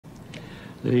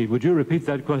Would you repeat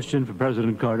that question for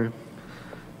President Carter?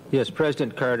 Yes,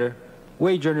 President Carter,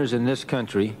 wage earners in this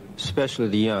country, especially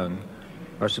the young,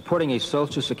 are supporting a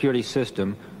Social Security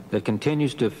system that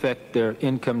continues to affect their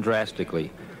income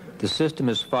drastically. The system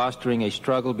is fostering a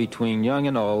struggle between young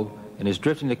and old and is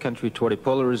drifting the country toward a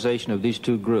polarization of these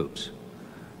two groups.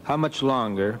 How much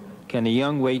longer can a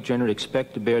young wage earner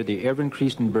expect to bear the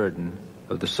ever-increasing burden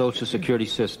of the Social Security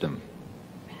system?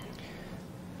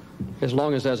 As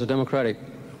long as there's a Democratic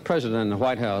president in the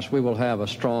White House, we will have a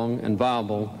strong and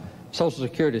viable Social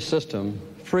Security system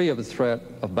free of the threat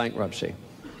of bankruptcy.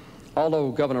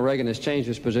 Although Governor Reagan has changed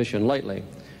his position lately,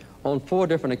 on 4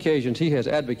 different occasions he has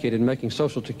advocated making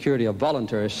Social Security a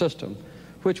voluntary system,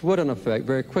 which would in effect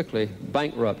very quickly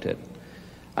bankrupt it.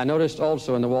 I noticed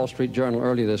also in the Wall Street Journal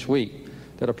earlier this week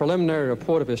that a preliminary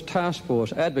report of his task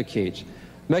force advocates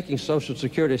making Social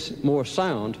Security more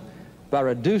sound by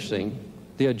reducing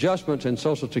the adjustments in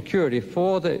Social Security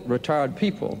for the retired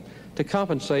people to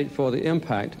compensate for the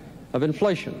impact of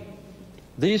inflation.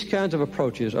 These kinds of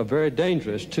approaches are very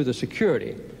dangerous to the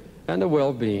security and the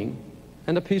well-being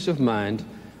and the peace of mind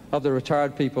of the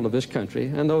retired people of this country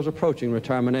and those approaching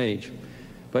retirement age.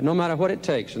 But no matter what it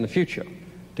takes in the future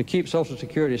to keep Social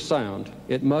Security sound,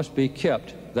 it must be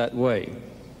kept that way.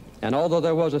 And although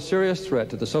there was a serious threat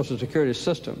to the Social Security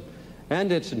system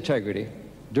and its integrity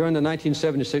during the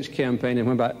 1976 campaign and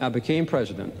when I became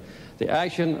president, the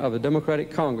action of the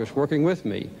Democratic Congress working with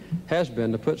me has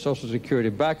been to put Social Security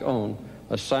back on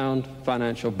a sound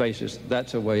financial basis.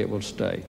 That's the way it will stay.